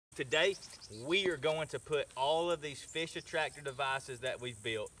today we are going to put all of these fish attractor devices that we've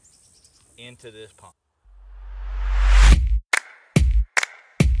built into this pond.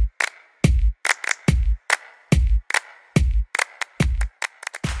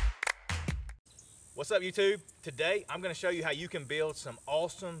 What's up, YouTube? Today I'm going to show you how you can build some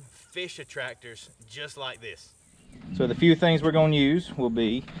awesome fish attractors just like this. So the few things we're going to use will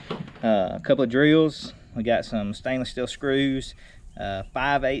be a couple of drills. We got some stainless steel screws,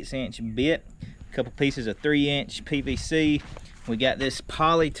 5/8 inch bit, a couple pieces of 3-inch PVC. We got this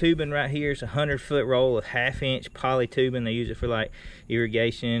poly tubing right here. It's a 100-foot roll of 1/2 inch poly tubing. They use it for like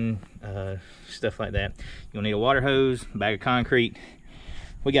irrigation, stuff like that. You'll need a water hose, a bag of concrete.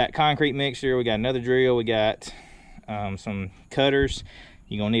 We got concrete mixer, we got another drill, we got some cutters.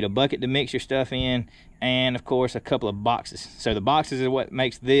 You're gonna need a bucket to mix your stuff in, and of course a couple of boxes. So the boxes are what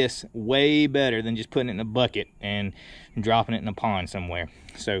makes this way better than just putting it in a bucket and dropping it in a pond somewhere.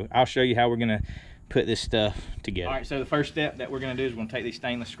 So I'll show you how we're gonna put this stuff together. All right, so the first step that we're gonna do is we're gonna take these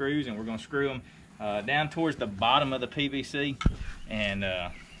stainless screws and we're gonna screw them down towards the bottom of the PVC. And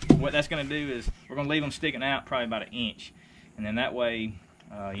what that's gonna do is we're gonna leave them sticking out probably about 1 inch. And then that way,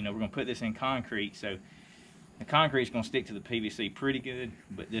 you know, we're gonna put this in concrete, so the concrete's gonna stick to the PVC pretty good,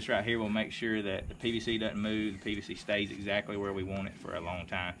 but this right here will make sure that the PVC doesn't move, the PVC stays exactly where we want it for a long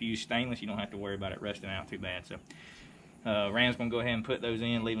time. If you use stainless, you don't have to worry about it rusting out too bad. So Ram's gonna go ahead and put those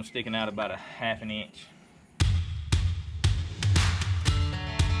in, leave them sticking out about 1/2 inch.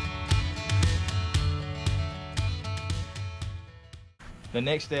 The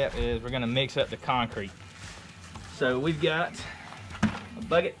next step is we're gonna mix up the concrete. So we've got a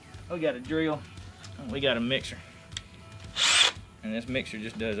bucket, we got a drill, we got a mixer, and this mixer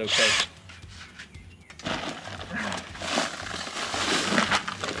just does okay.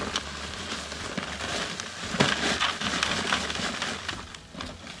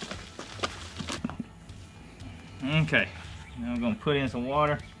 Okay, now we're gonna put in some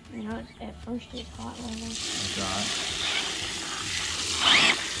water. You know, at first it's hot level. That's all right.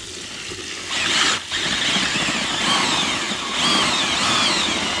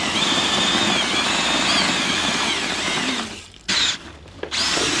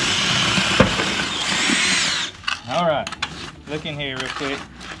 All right, look in here real quick.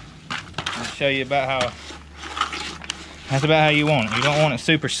 I'll show you about how, that's about how you want it. You don't want it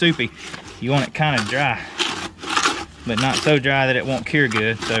super soupy. You want it kind of dry, but not so dry that it won't cure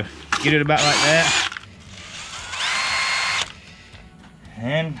good. So get it about like that.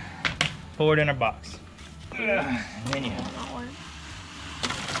 And pour it in our box. And then you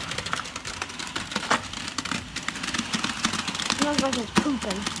smells like it's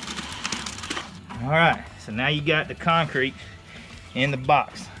pooping. all right, so now you got the concrete in the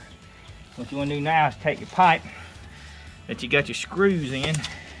box. What you want to do now is take your pipe that you got your screws in,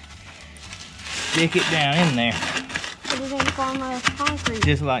 stick it down in there. Concrete.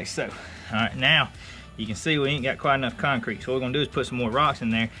 Just like so. All right, now you can see we ain't got quite enough concrete. So what we're gonna do is put some more rocks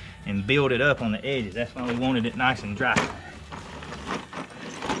in there and build it up on the edges. That's why we wanted it nice and dry.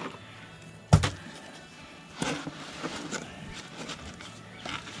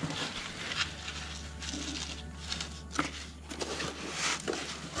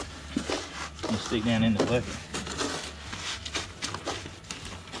 Stick down in the bucket.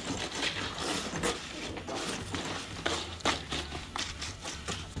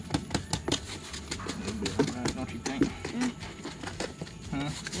 Right, don't you think? Huh?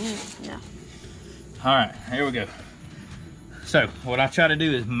 Yeah. All right, here we go. So what I try to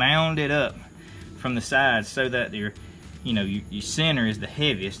do is mound it up from the sides so that your center is the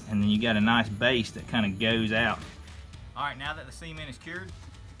heaviest, and then you got a nice base that kind of goes out. All right, now that the cement is cured,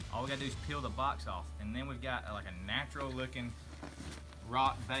 all we gotta do is peel the box off, and then we've got like a natural looking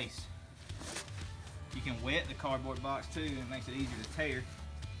rock base. You can wet the cardboard box too, and it makes it easier to tear.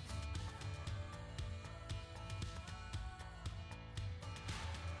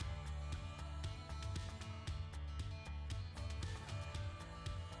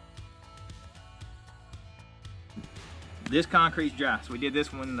 This concrete's dry, so we did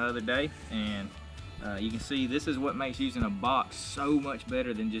this one the other day, and you can see this is what makes using a box so much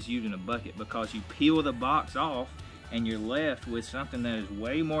better than just using a bucket, because you peel the box off and you're left with something that is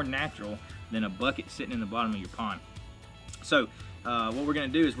way more natural than a bucket sitting in the bottom of your pond. So what we're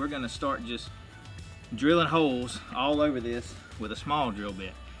going to do is we're going to start just drilling holes all over this with a small drill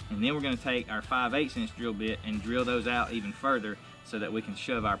bit, and then we're going to take our 5/8 inch drill bit and drill those out even further so that we can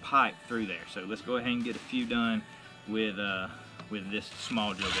shove our pipe through there. So let's go ahead and get a few done with this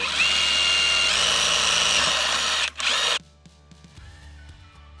small drill bit.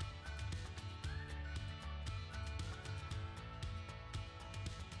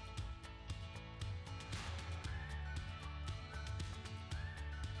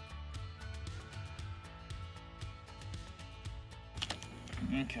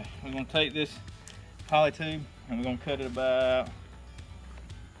 Okay, we're gonna take this poly tube and we're gonna cut it about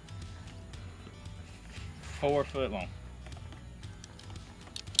 4 foot long.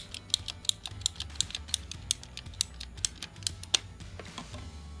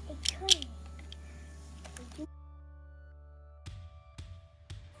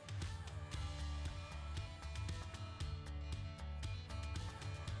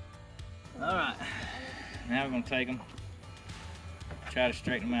 All right, now we're gonna take them, try to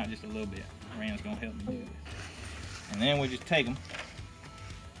straighten them out just a little bit. Rand's gonna help me do this. And then we just take them,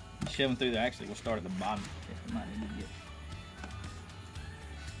 shove them through there. Actually, we'll start at the bottom. If might need to get.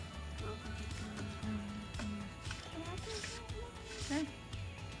 Okay.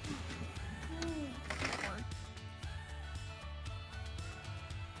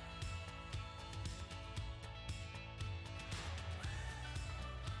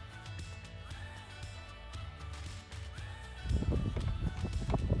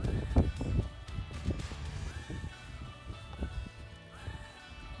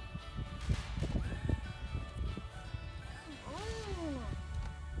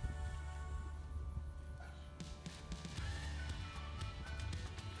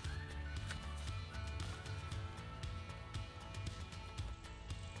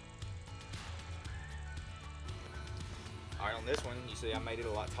 All right, on this one, you see I made it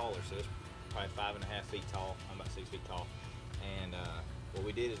a lot taller, so it's probably 5.5 feet tall. I'm about 6 feet tall. And what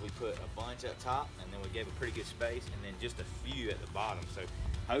we did is we put a bunch up top, and then we gave a pretty good space, and then just a few at the bottom. So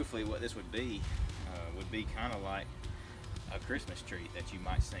hopefully what this would be kind of like a Christmas tree that you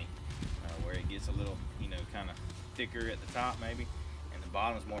might see, where it gets a little, you know, kind of thicker at the top maybe, and the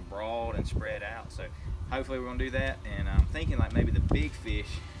bottom's more broad and spread out. So hopefully we're gonna do that, and I'm thinking like maybe the big fish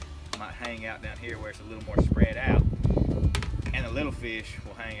might hang out down here where it's a little more spread out, and the little fish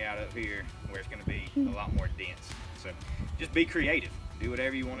will hang out up here where it's going to be a lot more dense. So just be creative. Do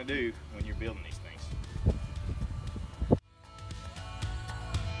whatever you want to do when you're building these things.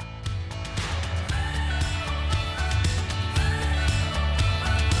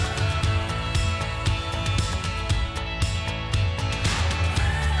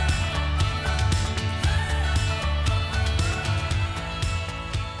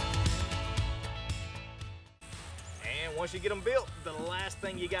 Once you get them built, the last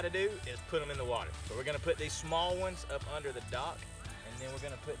thing you got to do is put them in the water. So we're going to put these small ones up under the dock, and then we're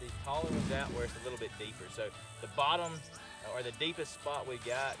going to put these taller ones out where it's a little bit deeper. So the bottom, or the deepest spot we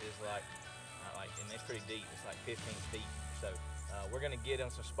got is and it's pretty deep, it's like 15 feet. So we're going to get them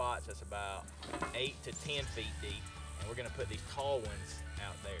some spots that's about 8 to 10 feet deep, and we're going to put these tall ones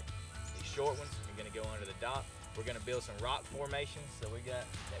out there. These short ones are going to go under the dock. We're going to build some rock formations. So we got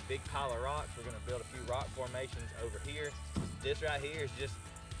that big pile of rocks. We're going to build a few rock formations over here. This right here is just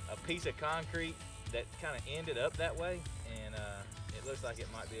a piece of concrete that kind of ended up that way, and it looks like it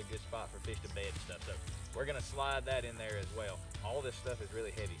might be a good spot for fish to bed and stuff. So we're going to slide that in there as well. All this stuff is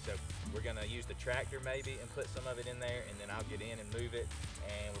really heavy, so we're going to use the tractor maybe and put some of it in there, and then I'll get in and move it,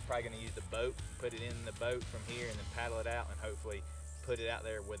 and we're probably going to use the boat, put it in the boat from here, and then paddle it out, and hopefully put it out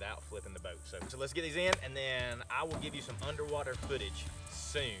there without flipping the boat. So let's get these in, and then I will give you some underwater footage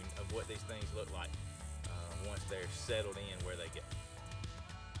soon of what these things look like once they're settled in where they go.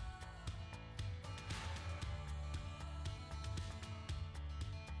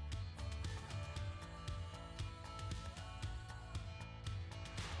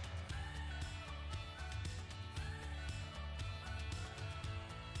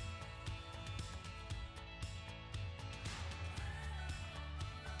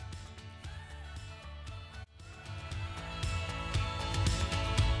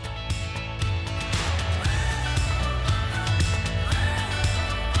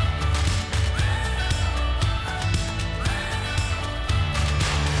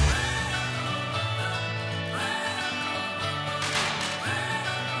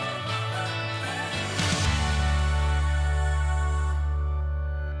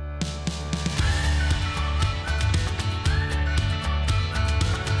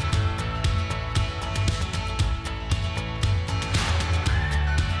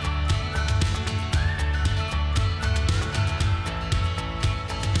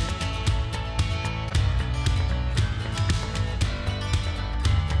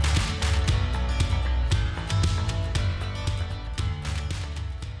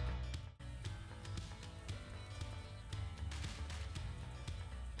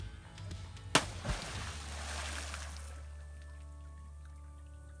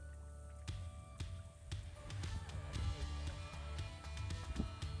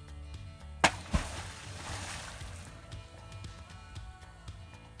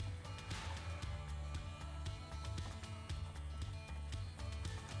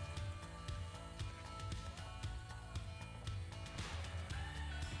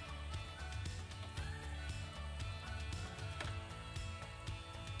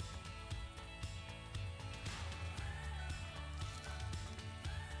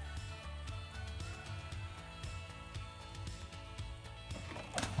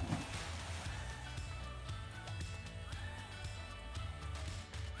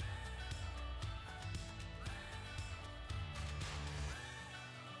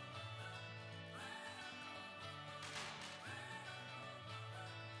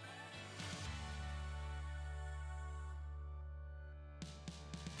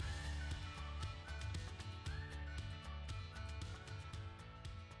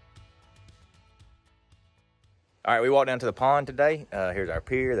 All right, we walked down to the pond today. Here's our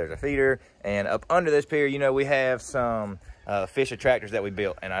pier, there's our feeder, and up under this pier, you know, we have some fish attractors that we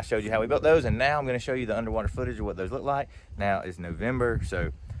built, and I showed you how we built those, and now I'm gonna show you the underwater footage of what those look like. Now it's November,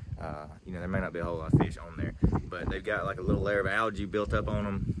 so you know, there may not be a whole lot of fish on there, but they've got like a little layer of algae built up on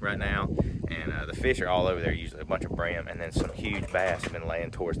them right now, and the fish are all over there, usually a bunch of brim, and then some huge bass have been laying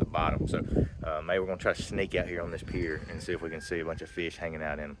towards the bottom. So maybe we're gonna try to sneak out here on this pier and see if we can see a bunch of fish hanging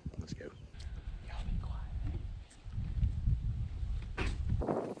out in them.